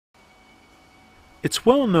It's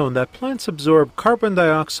well known that plants absorb carbon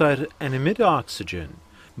dioxide and emit oxygen,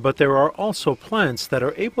 but there are also plants that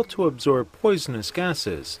are able to absorb poisonous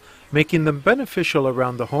gases, making them beneficial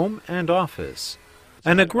around the home and office.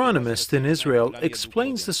 An agronomist in Israel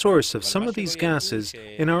explains the source of some of these gases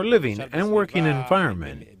in our living and working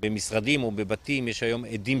environment.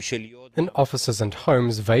 In offices and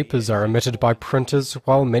homes, vapors are emitted by printers,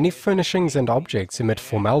 while many furnishings and objects emit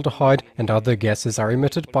formaldehyde and other gases are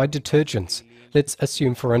emitted by detergents. Let's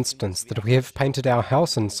assume, for instance, that we have painted our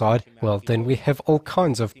house inside. Well, then we have all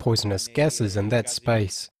kinds of poisonous gases in that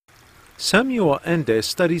space. Samuel Ende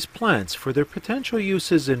studies plants for their potential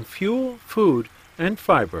uses in fuel, food, and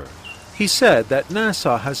fiber. He said that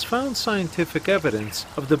NASA has found scientific evidence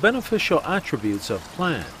of the beneficial attributes of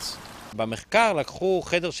plants. In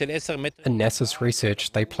NASA's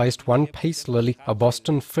research, they placed one peace lily, a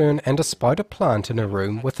Boston fern, and a spider plant in a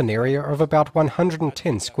room with an area of about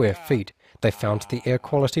 110 square feet. They found the air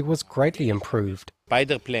quality was greatly improved.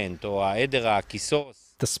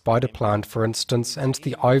 The spider plant, for instance, and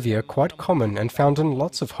the ivy are quite common and found in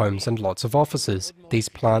lots of homes and lots of offices. These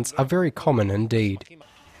plants are very common indeed.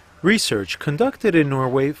 Research conducted in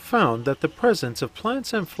Norway found that the presence of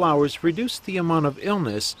plants and flowers reduced the amount of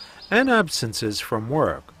illness and absences from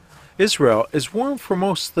work. Israel is warm for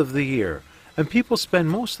most of the year, and people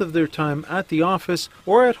spend most of their time at the office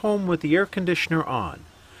or at home with the air conditioner on.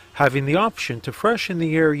 Having the option to freshen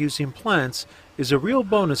the air using plants is a real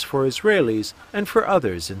bonus for Israelis and for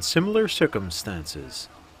others in similar circumstances.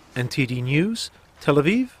 NTD News, Tel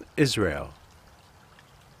Aviv, Israel.